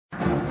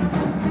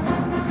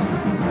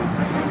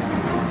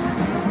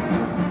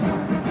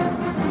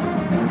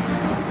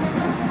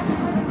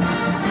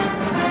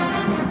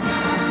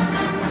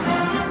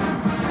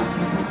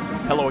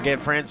again,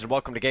 friends, and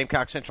welcome to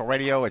Gamecock Central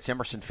Radio. It's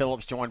Emerson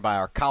Phillips, joined by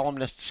our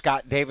columnist,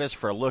 Scott Davis,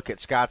 for a look at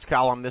Scott's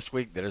column this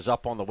week that is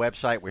up on the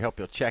website. We hope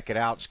you'll check it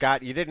out.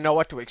 Scott, you didn't know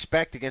what to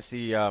expect against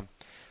the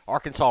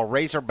Arkansas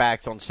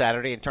Razorbacks on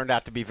Saturday and turned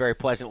out to be very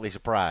pleasantly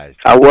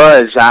surprised. I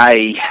was. I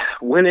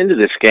went into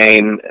this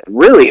game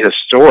really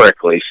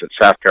historically since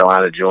South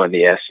Carolina joined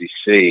the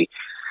SEC.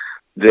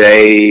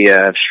 They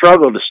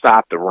struggle to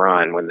stop the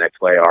run when they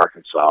play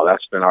Arkansas.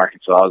 That's been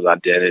Arkansas's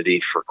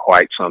identity for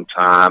quite some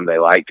time. They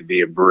like to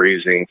be a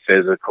bruising,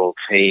 physical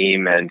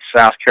team, and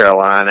South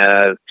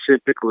Carolina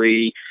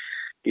typically,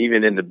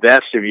 even in the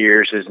best of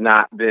years, has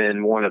not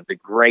been one of the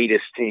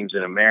greatest teams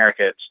in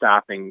America at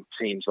stopping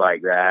teams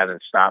like that and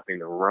stopping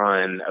the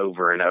run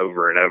over and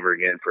over and over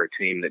again for a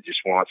team that just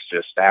wants to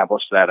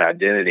establish that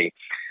identity.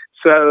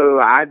 So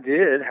I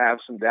did have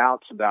some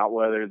doubts about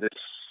whether this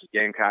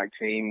Gamecock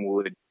team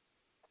would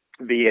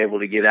be able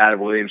to get out of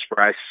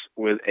Williams-Brice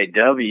with a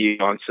W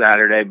on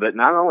Saturday, but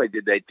not only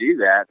did they do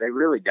that, they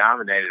really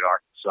dominated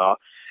Arkansas.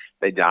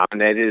 They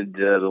dominated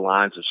the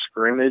lines of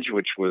scrimmage,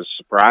 which was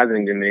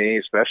surprising to me,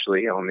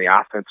 especially on the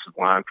offensive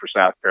line for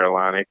South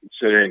Carolina,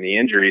 considering the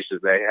injuries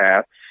that they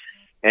have.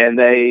 And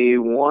they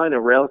won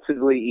a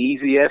relatively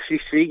easy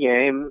SEC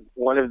game,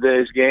 one of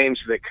those games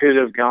that could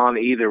have gone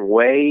either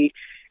way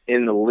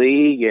in the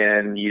league,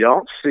 and you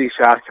don't see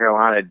South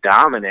Carolina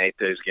dominate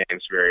those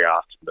games very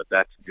often, but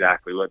that's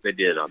exactly what they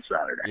did on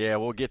Saturday. Yeah,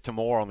 we'll get to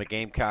more on the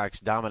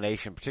Gamecocks'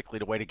 domination, particularly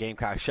the way the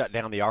Gamecocks shut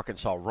down the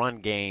Arkansas run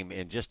game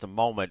in just a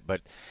moment.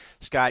 But,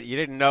 Scott, you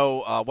didn't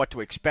know what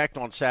to expect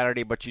on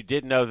Saturday, but you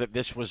did know that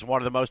this was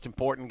one of the most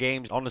important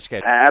games on the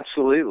schedule.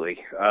 Absolutely.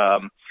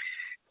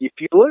 If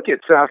you look at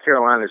South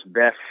Carolina's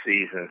best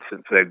season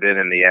since they've been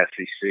in the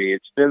SEC,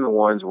 it's been the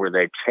ones where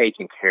they've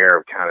taken care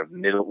of kind of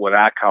what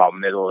I call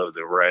middle of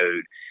the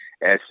road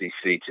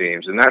SEC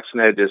teams. And that's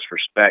no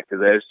disrespect to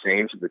those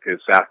teams,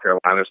 because South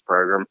Carolina's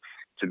program,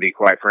 to be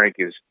quite frank,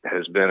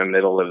 has been a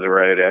middle of the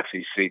road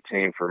SEC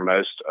team for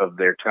most of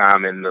their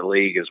time in the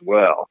league as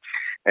well.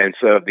 And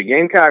so if the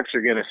Gamecocks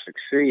are going to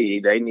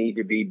succeed, they need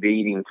to be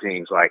beating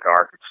teams like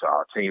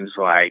Arkansas, teams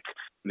like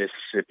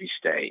Mississippi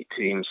State,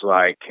 teams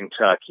like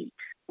Kentucky,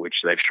 which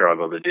they've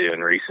struggled to do in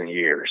recent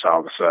years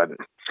all of a sudden.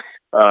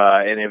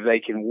 And if they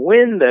can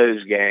win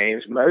those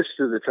games, most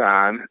of the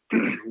time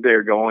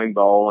they're going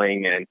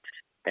bowling,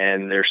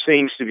 and there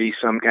seems to be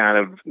some kind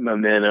of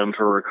momentum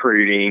for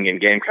recruiting,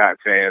 and Gamecock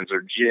fans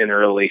are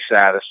generally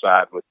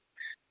satisfied with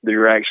the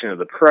direction of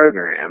the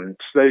program.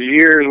 It's those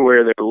years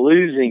where they're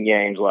losing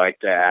games like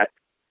that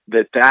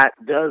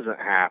doesn't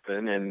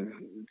happen, and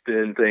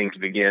then things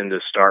begin to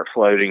start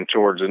floating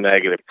towards a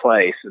negative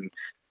place. And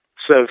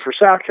so for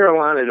South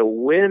Carolina to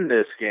win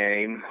this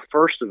game,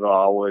 first of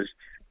all, was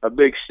a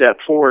big step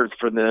forward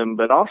for them,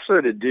 but also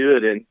to do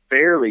it in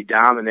fairly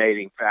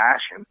dominating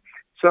fashion,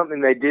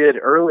 something they did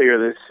earlier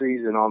this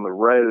season on the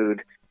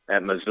road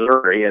at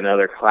Missouri,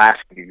 another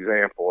classic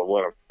example of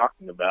what I'm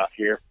talking about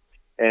here.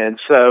 And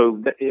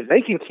so if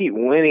they can keep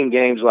winning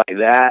games like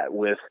that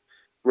with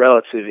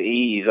relative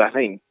ease, I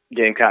think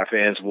Gamecock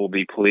fans will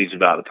be pleased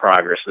about the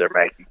progress they're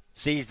making.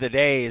 Seize the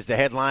Day is the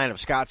headline of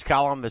Scott's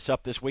column that's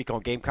up this week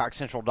on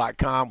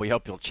GamecockCentral.com. We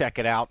hope you'll check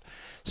it out.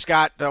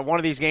 Scott, one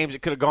of these games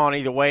that could have gone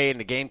either way, and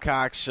the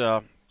Gamecocks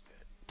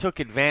took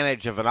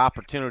advantage of an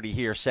opportunity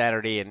here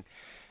Saturday. And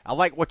I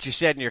like what you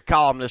said in your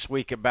column this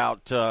week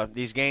about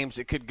these games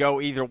that could go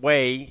either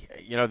way.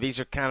 You know, these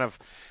are kind of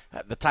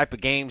the type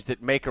of games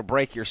that make or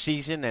break your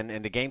season,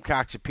 and the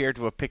Gamecocks appeared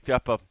to have picked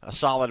up a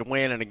solid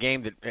win in a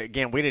game that,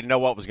 again, we didn't know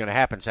what was going to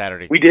happen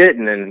Saturday. We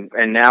didn't,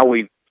 and now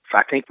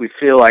I think we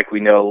feel like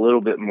we know a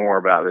little bit more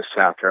about this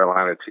South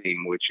Carolina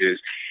team, which is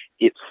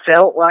it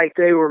felt like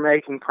they were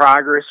making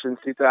progress in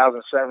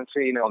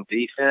 2017 on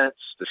defense.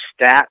 The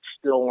stats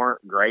still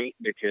weren't great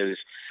because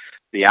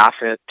the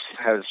offense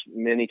has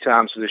many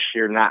times this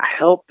year not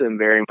helped them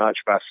very much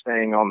by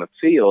staying on the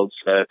field.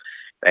 So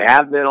they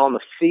have been on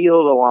the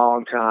field a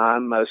long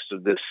time, most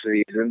of this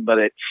season, but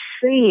it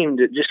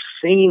just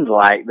seemed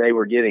like they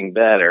were getting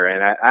better.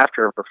 And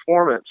after a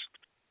performance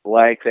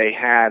like they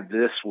had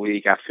this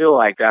week, I feel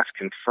like that's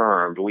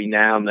confirmed. We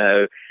now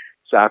know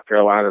South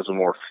Carolina's a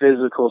more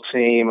physical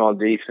team on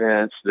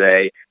defense.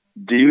 They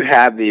do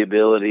have the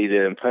ability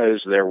to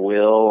impose their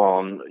will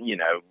on,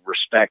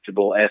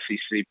 respectable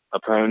SEC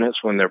opponents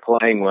when they're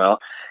playing well.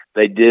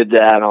 They did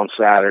that on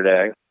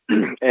Saturday.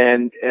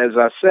 And as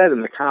I said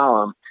in the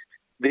column,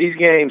 these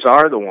games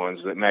are the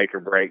ones that make or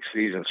break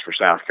seasons for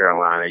South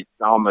Carolina,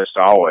 almost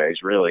always,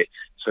 really,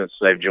 since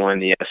they've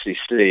joined the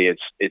SEC.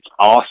 It's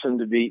awesome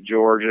to beat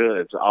Georgia.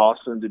 It's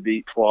awesome to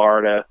beat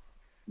Florida.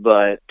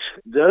 But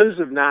those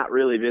have not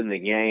really been the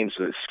games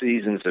that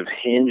seasons have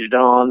hinged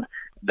on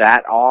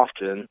that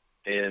often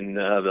in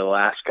the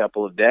last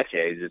couple of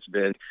decades. It's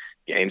been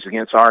games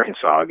against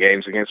Arkansas,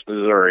 games against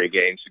Missouri,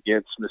 games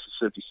against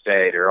Mississippi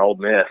State or Ole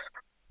Miss.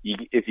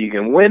 If you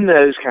can win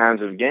those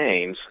kinds of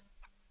games,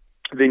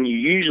 then you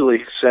usually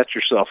set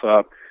yourself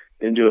up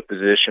into a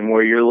position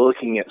where you're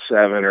looking at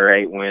 7 or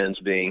 8 wins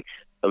being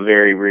a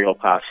very real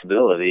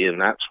possibility, and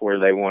that's where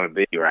they want to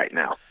be right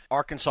now.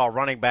 Arkansas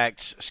running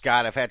backs,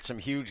 Scott, have had some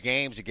huge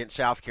games against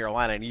South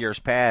Carolina in years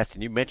past,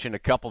 and you mentioned a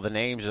couple of the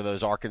names of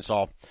those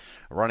Arkansas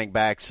running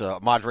backs,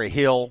 Madre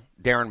Hill,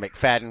 Darren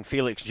McFadden,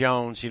 Felix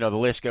Jones, the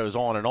list goes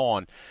on and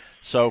on.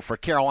 So for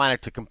Carolina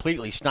to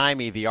completely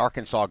stymie the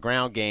Arkansas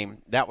ground game,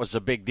 that was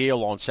a big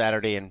deal on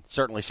Saturday and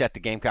certainly set the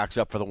Gamecocks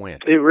up for the win.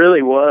 It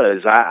really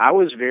was. I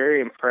was very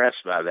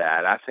impressed by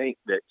that. I think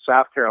that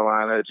South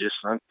Carolina just,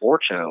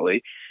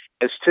 unfortunately,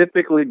 has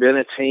typically been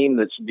a team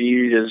that's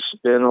viewed as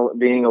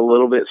being a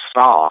little bit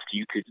soft.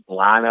 You could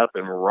line up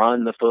and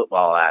run the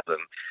football at them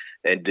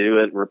and do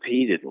it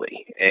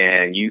repeatedly.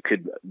 And you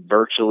could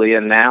virtually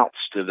announce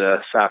to the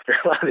South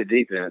Carolina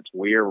defense,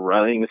 we are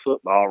running the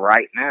football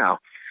right now.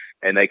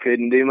 And they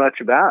couldn't do much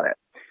about it.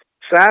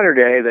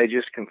 Saturday, they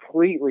just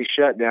completely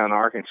shut down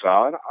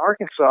Arkansas. And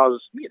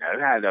Arkansas's,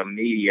 had a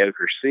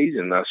mediocre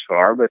season thus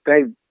far, but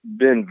they've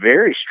been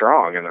very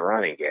strong in the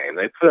running game.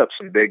 They put up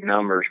some big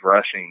numbers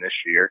rushing this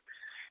year,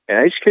 and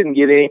they just couldn't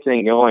get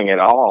anything going at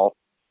all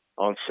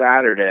on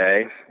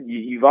Saturday.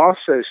 You've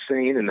also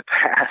seen in the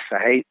past,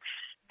 I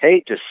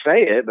hate to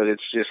say it, but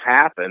it's just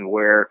happened,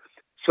 where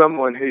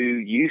someone who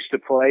used to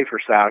play for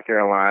South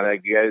Carolina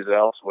goes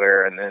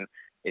elsewhere and then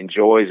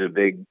enjoys a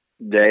big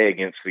day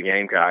against the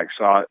Gamecocks.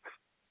 Saw it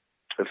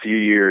a few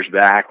years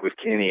back with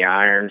Kenny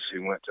Irons,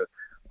 who went to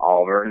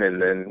Auburn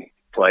and then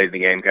played the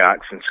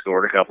Gamecocks and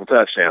scored a couple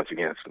touchdowns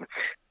against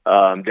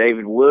them.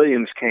 David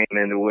Williams came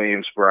into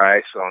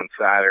Williams-Brice on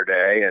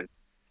Saturday, and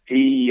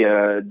he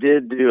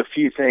did do a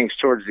few things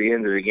towards the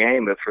end of the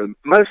game, but for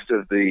most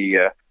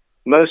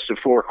of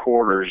four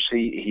quarters,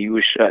 he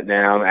was shut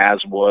down,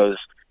 as was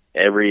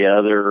every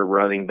other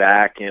running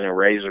back in a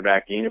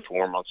Razorback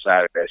uniform on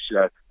Saturday.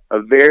 So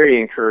a very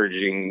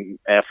encouraging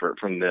effort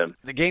from them.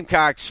 The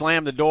Gamecocks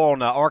slammed the door on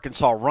the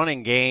Arkansas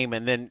running game,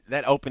 and then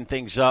that opened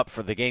things up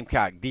for the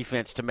Gamecock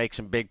defense to make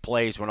some big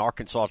plays when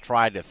Arkansas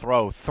tried to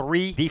throw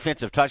 3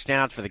 defensive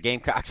touchdowns for the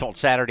Gamecocks on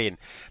Saturday, and,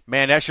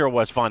 man, that sure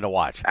was fun to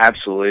watch.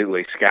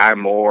 Absolutely. Sky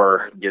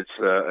Moore gets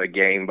a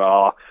game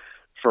ball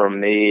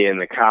from me in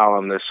the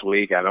column this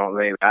week. I don't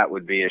think that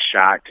would be a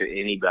shock to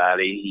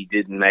anybody. He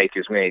didn't make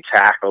as many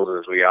tackles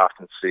as we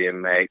often see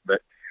him make,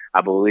 but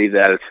I believe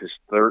that is his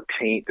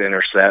 13th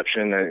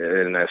interception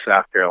in a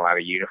South Carolina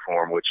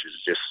uniform, which is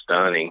just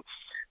stunning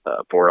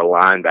for a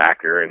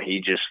linebacker. And he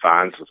just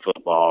finds the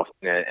football.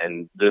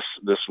 And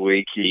this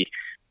week he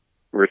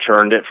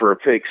returned it for a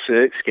pick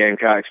 6.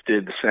 Gamecocks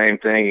did the same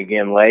thing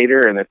again later.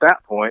 And at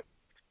that point,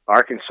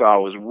 Arkansas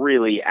was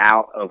really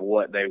out of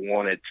what they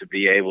wanted to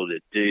be able to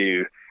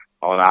do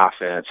on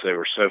offense. They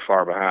were so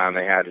far behind,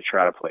 they had to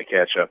try to play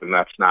catch up, and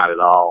that's not at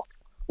all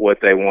what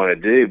they want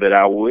to do. But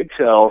I would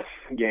tell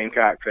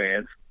Gamecock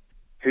fans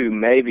who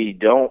maybe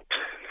don't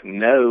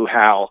know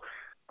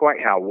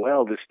quite how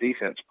well this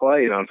defense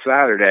played on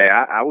Saturday,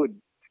 I would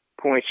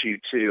point you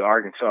to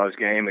Arkansas's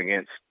game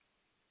against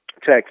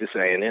Texas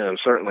A&M.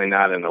 Certainly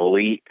not an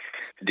elite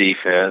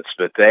defense,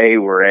 but they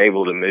were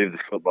able to move the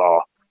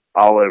football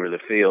all over the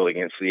field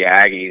against the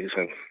Aggies,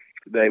 and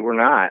they were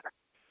not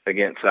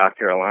against South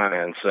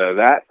Carolina. And so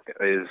that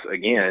is,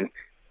 again,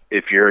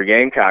 if you're a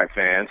Gamecock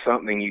fan,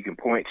 something you can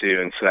point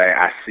to and say,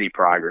 I see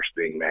progress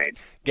being made.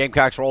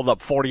 Gamecocks rolled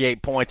up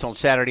 48 points on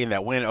Saturday in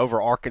that win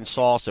over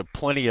Arkansas, so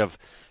plenty of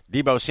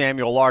Debo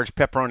Samuel large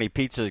pepperoni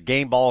pizza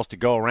game balls to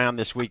go around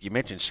this week. You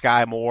mentioned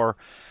Sky Moore,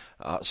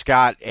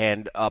 Scott,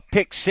 and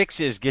pick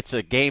 6s gets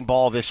a game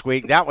ball this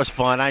week. That was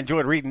fun. I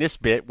enjoyed reading this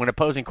bit. When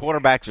opposing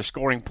quarterbacks are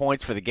scoring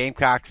points for the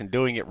Gamecocks and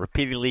doing it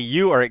repeatedly,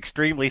 you are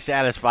extremely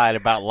satisfied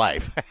about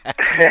life.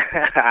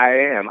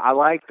 I am. I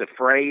like the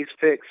phrase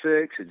pick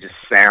 6. It just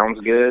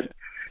sounds good,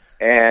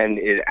 and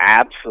it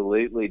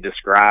absolutely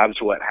describes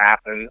what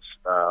happens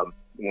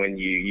when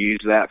you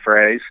use that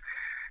phrase.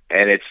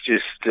 And it's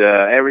just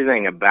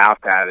everything about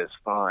that is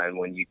fun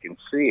when you can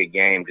see a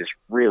game just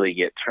really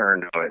get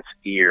turned on its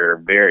ear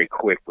very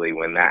quickly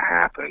when that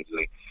happens.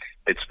 And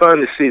it's fun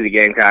to see the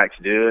Gamecocks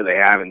do it. They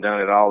haven't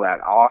done it all that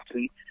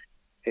often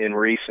in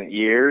recent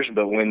years,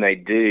 but when they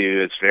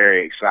do, it's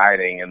very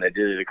exciting. And they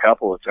did it a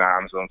couple of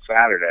times on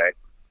Saturday.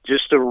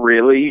 Just a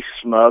really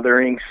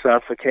smothering,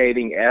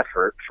 suffocating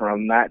effort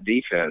from that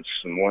defense.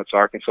 And once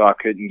Arkansas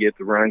couldn't get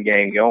the run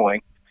game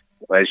going,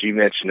 as you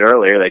mentioned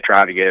earlier, they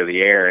tried to go to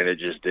the air, and it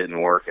just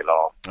didn't work at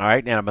all. All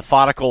right, and a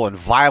methodical and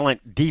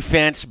violent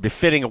defense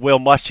befitting a Will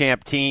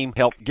Muschamp team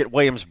helped get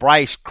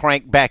Williams-Brice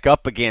cranked back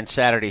up again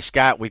Saturday.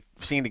 Scott, we've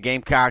seen the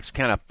Gamecocks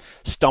kind of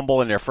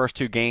stumble in their first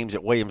 2 games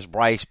at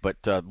Williams-Brice,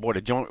 but boy,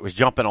 the joint was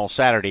jumping on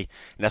Saturday,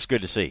 and that's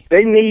good to see.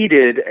 They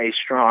needed a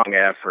strong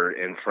effort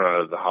in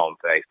front of the home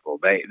faithful.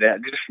 That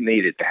just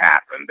needed to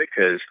happen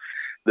because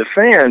the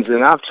fans,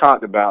 and I've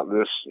talked about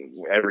this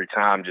every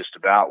time just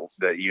about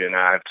that you and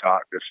I have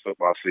talked this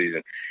football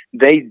season,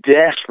 they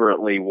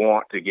desperately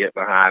want to get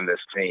behind this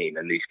team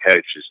and these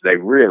coaches. They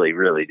really,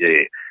 really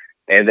do.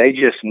 And they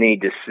just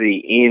need to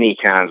see any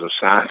kinds of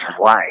signs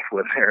of life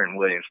when they're in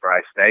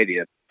Williams-Brice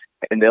Stadium,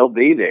 and they'll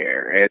be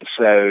there. And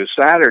so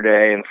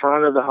Saturday, in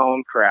front of the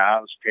home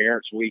crowds,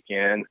 Parents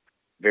Weekend,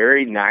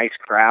 Very nice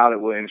crowd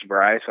at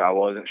Williams-Brice. I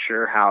wasn't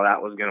sure how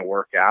that was going to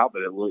work out,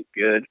 but it looked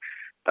good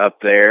up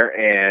there,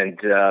 and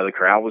the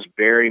crowd was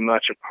very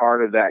much a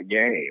part of that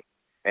game.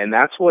 And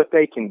that's what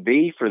they can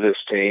be for this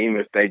team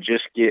if they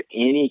just get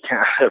any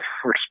kind of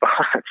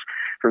response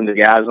from the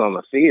guys on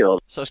the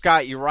field. So,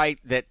 Scott, you're right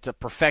that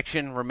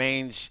perfection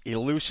remains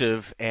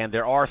elusive, and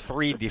there are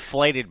 3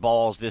 deflated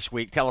balls this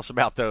week. Tell us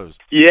about those.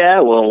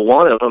 Yeah, well,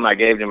 one of them I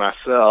gave to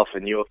myself,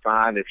 and you'll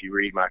find if you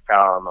read my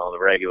column on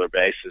a regular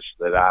basis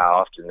that I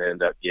often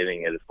end up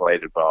getting a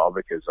deflated ball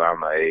because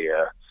I'm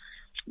a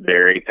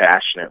very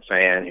passionate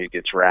fan who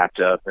gets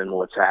wrapped up in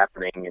what's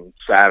happening. And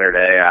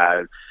Saturday,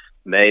 I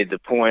made the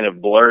point of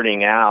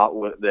blurting out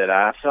that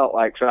I felt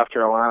like South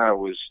Carolina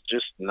was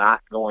just not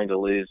going to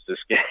lose this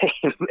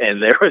game.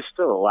 And there was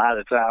still a lot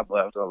of time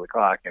left on the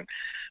clock. And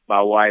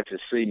my wife has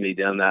seen me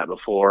done that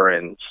before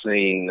and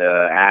seen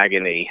the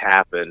agony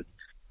happen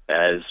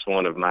as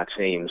one of my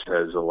teams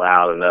has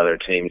allowed another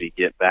team to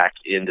get back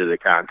into the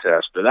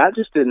contest. But that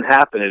just didn't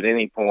happen at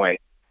any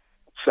point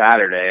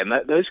Saturday. And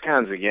those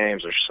kinds of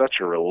games are such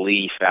a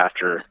relief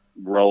after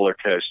roller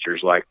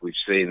coasters like we've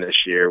seen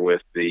this year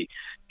with the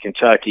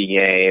Kentucky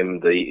game,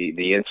 the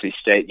NC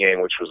State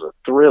game, which was a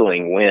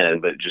thrilling win,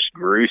 but just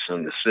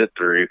gruesome to sit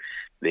through.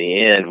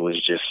 The end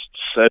was just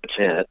so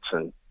tense.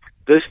 And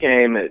this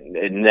game,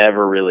 it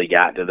never really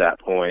got to that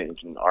point.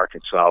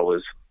 Arkansas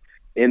was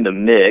in the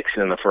mix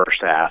in the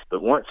first half,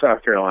 but once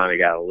South Carolina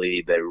got a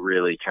lead, they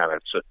really kind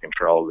of took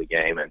control of the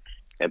game and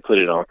put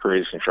it on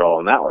cruise control,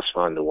 and that was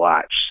fun to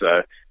watch.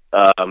 So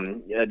a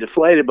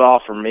deflated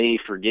ball for me,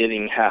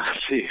 forgetting how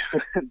to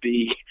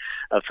be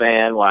a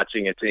fan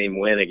watching a team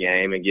win a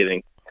game and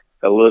getting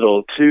a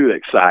little too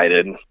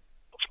excited,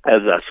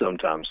 as I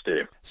sometimes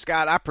do.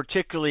 Scott, I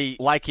particularly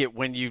like it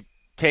when you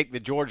take the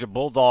Georgia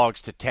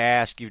Bulldogs to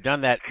task. You've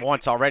done that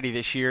once already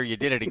this year. You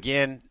did it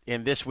again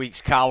in this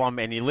week's column,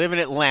 and you live in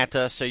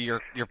Atlanta, so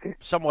you're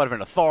somewhat of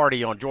an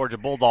authority on Georgia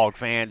Bulldog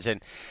fans.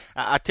 And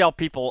I tell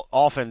people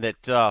often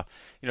that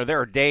there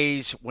are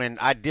days when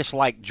I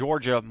dislike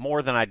Georgia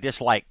more than I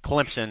dislike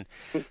Clemson.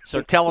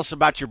 So tell us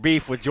about your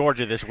beef with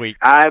Georgia this week.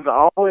 I've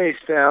always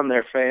found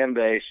their fan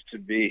base to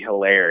be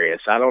hilarious.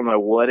 I don't know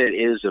what it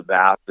is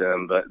about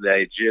them, but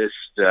they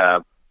just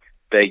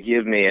they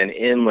give me an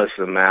endless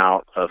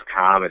amount of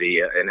comedy,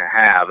 and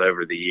have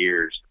over the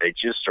years. They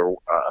just are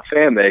a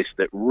fan base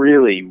that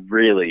really,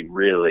 really,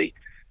 really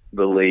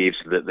believes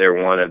that they're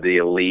one of the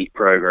elite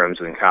programs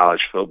in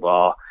college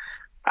football.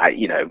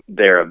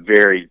 They're a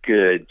very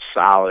good,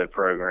 solid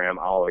program,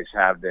 always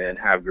have been,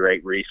 have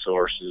great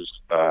resources,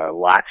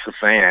 lots of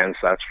fans,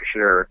 that's for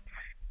sure.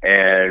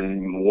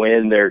 And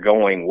when they're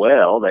going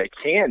well, they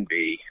can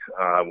be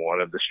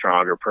one of the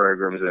stronger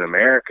programs in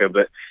America.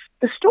 But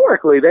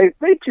historically,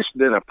 they've just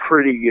been a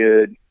pretty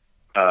good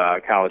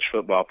college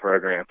football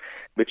program.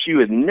 But you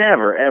would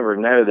never, ever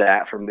know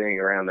that from being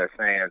around their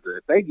fans.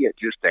 If they get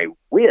just a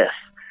whiff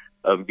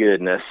of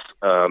goodness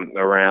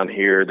around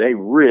here, they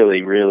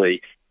really,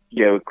 really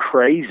go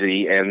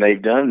crazy. And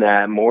they've done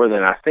that more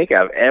than I think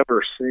I've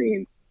ever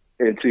seen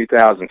in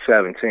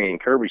 2017.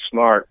 Kirby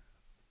Smart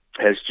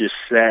has just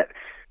set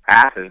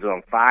Athens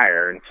on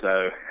fire. And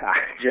so I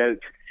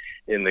joked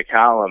in the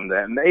column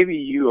that maybe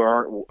you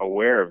aren't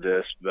aware of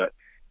this, but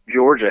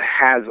Georgia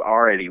has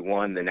already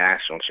won the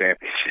national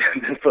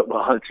championship in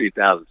football in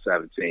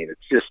 2017.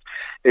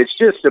 It's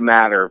just a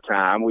matter of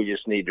time. We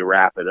just need to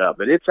wrap it up,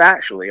 but it's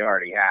actually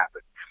already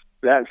happened.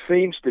 That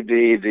seems to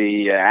be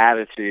the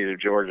attitude of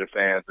Georgia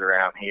fans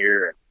around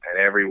here and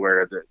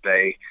everywhere that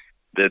they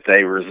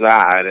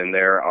reside, and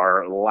there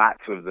are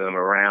lots of them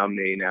around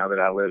me now that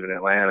I live in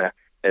Atlanta.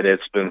 And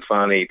it's been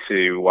funny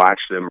to watch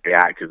them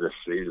react to this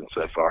season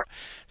so far.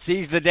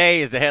 Seize the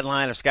Day is the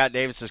headline of Scott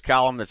Davis's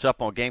column that's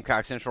up on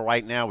Gamecock Central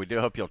right now. We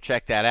do hope you'll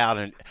check that out.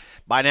 And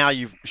by now,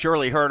 you've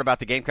surely heard about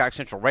the Gamecock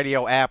Central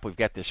radio app. We've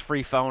got this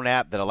free phone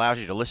app that allows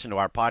you to listen to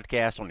our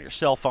podcast on your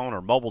cell phone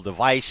or mobile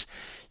device.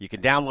 You can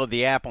download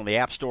the app on the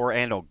App Store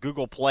and on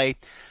Google Play.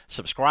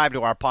 Subscribe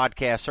to our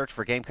podcast. Search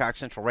for Gamecock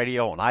Central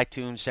Radio on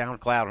iTunes,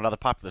 SoundCloud, and other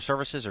popular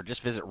services, or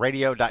just visit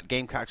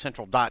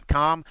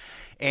radio.GamecockCentral.com.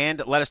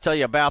 And let us tell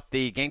you about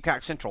the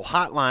Gamecock Central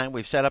hotline.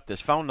 We've set up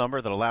this phone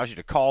number that allows you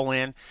to call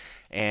in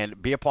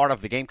and be a part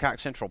of the Gamecock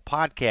Central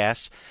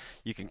podcast.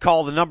 You can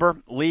call the number,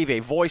 leave a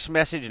voice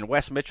message, and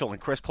Wes Mitchell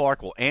and Chris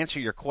Clark will answer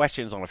your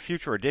questions on a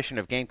future edition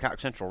of Gamecock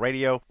Central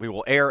Radio. We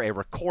will air a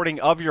recording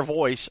of your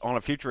voice on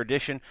a future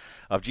edition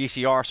of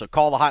GCR, so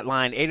call the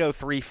hotline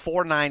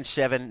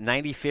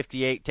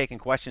 803-497-9058, taking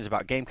questions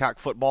about Gamecock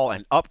football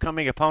and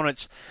upcoming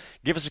opponents.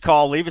 Give us a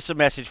call, leave us a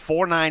message,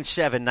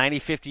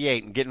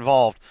 497-9058, and get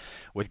involved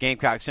with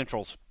Gamecock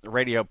Central's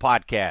radio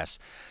podcast.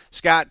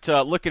 Scott,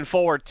 looking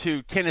forward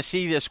to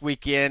Tennessee this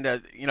weekend.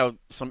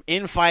 Some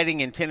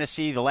infighting in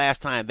Tennessee the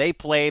last time they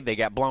played. They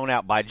got blown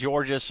out by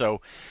Georgia, so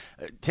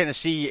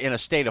Tennessee in a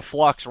state of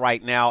flux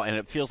right now, and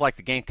it feels like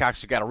the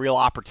Gamecocks have got a real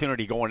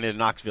opportunity going into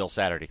Knoxville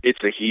Saturday.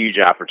 It's a huge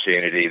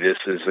opportunity. This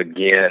is,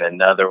 again,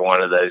 another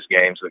one of those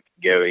games that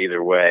could go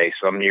either way.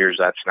 Some years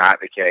that's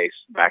not the case.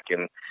 Back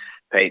in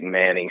Peyton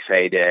Manning's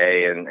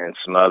heyday and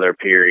some other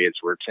periods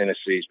where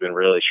Tennessee's been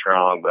really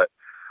strong. But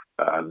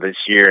this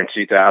year in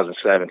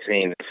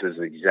 2017, this is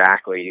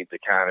exactly the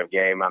kind of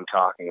game I'm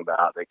talking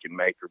about that can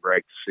make or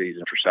break the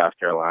season for South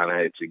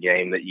Carolina. It's a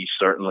game that you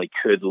certainly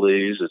could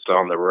lose. It's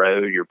on the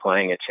road. You're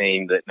playing a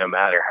team that, no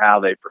matter how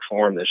they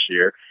perform this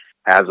year,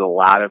 has a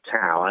lot of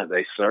talent.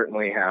 They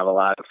certainly have a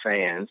lot of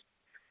fans.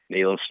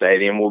 Neyland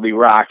Stadium will be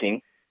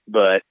rocking,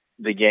 but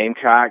the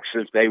Gamecocks,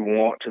 if they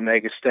want to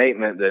make a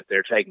statement that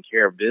they're taking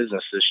care of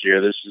business this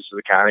year, this is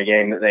the kind of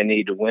game that they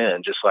need to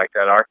win, just like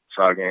that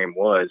Arkansas game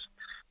was.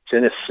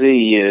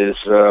 Tennessee is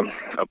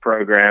a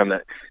program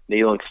that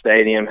Neyland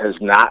Stadium has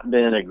not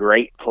been a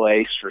great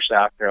place for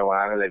South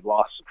Carolina. They've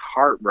lost some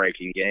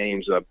heartbreaking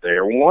games up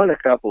there, won a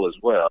couple as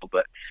well,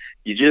 but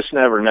you just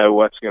never know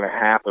what's going to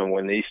happen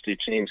when these two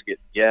teams get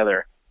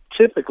together.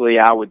 Typically,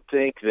 I would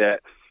think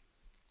that,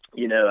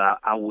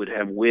 I would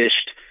have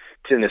wished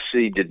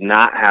Tennessee did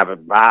not have a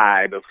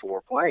bye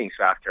before playing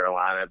South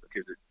Carolina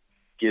because it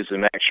gives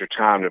them extra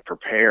time to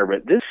prepare.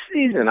 But this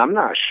season, I'm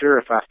not sure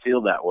if I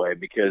feel that way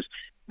because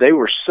they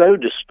were so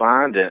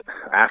despondent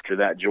after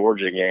that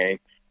Georgia game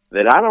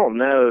that I don't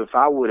know if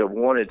I would have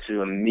wanted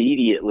to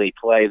immediately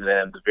play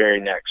them the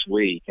very next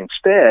week.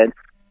 Instead,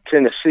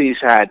 Tennessee's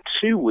had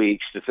 2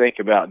 weeks to think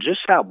about just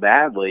how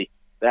badly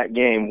that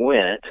game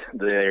went.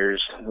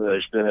 There's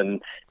been an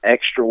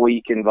extra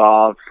week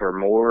involved for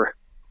more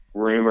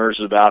rumors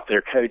about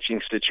their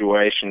coaching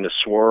situation to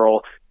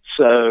swirl.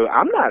 So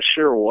I'm not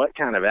sure what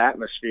kind of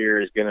atmosphere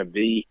is going to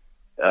be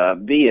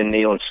in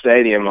Neyland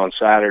Stadium on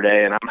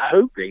Saturday, and I'm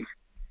hoping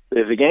that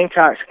if the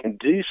Gamecocks can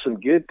do some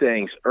good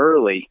things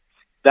early,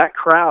 that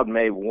crowd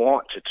may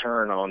want to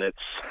turn on its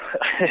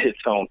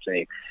home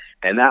team,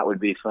 and that would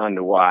be fun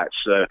to watch.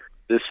 So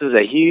this is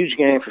a huge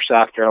game for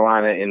South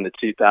Carolina in the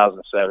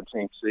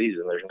 2017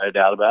 season. There's no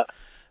doubt about it.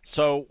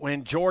 So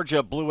when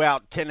Georgia blew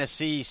out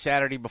Tennessee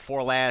Saturday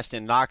before last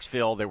in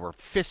Knoxville, there were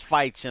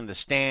fistfights in the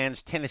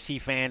stands, Tennessee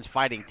fans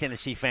fighting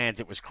Tennessee fans.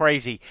 It was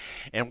crazy.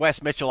 And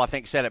Wes Mitchell, I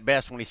think, said it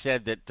best when he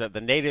said that the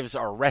natives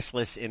are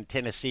restless in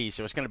Tennessee.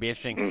 So it's going to be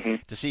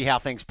interesting to see how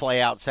things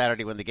play out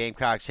Saturday when the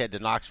Gamecocks head to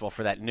Knoxville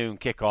for that noon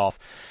kickoff.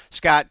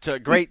 Scott,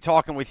 great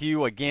talking with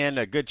you again.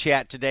 A good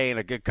chat today and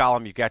a good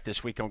column you've got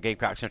this week on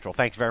Gamecock Central.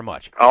 Thanks very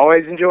much.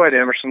 Always enjoyed it,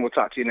 Emerson. We'll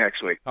talk to you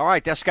next week. All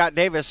right, that's Scott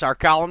Davis, our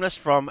columnist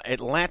from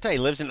Atlanta. He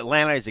lives in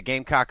Atlanta. He's a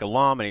Gamecock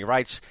alum, and he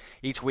writes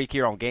each week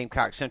here on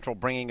Gamecock Central,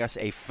 bringing us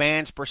a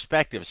fan's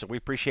perspective. So we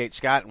appreciate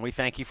Scott, and we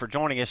thank you for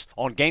joining us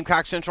on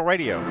Gamecock Central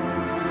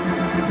Radio.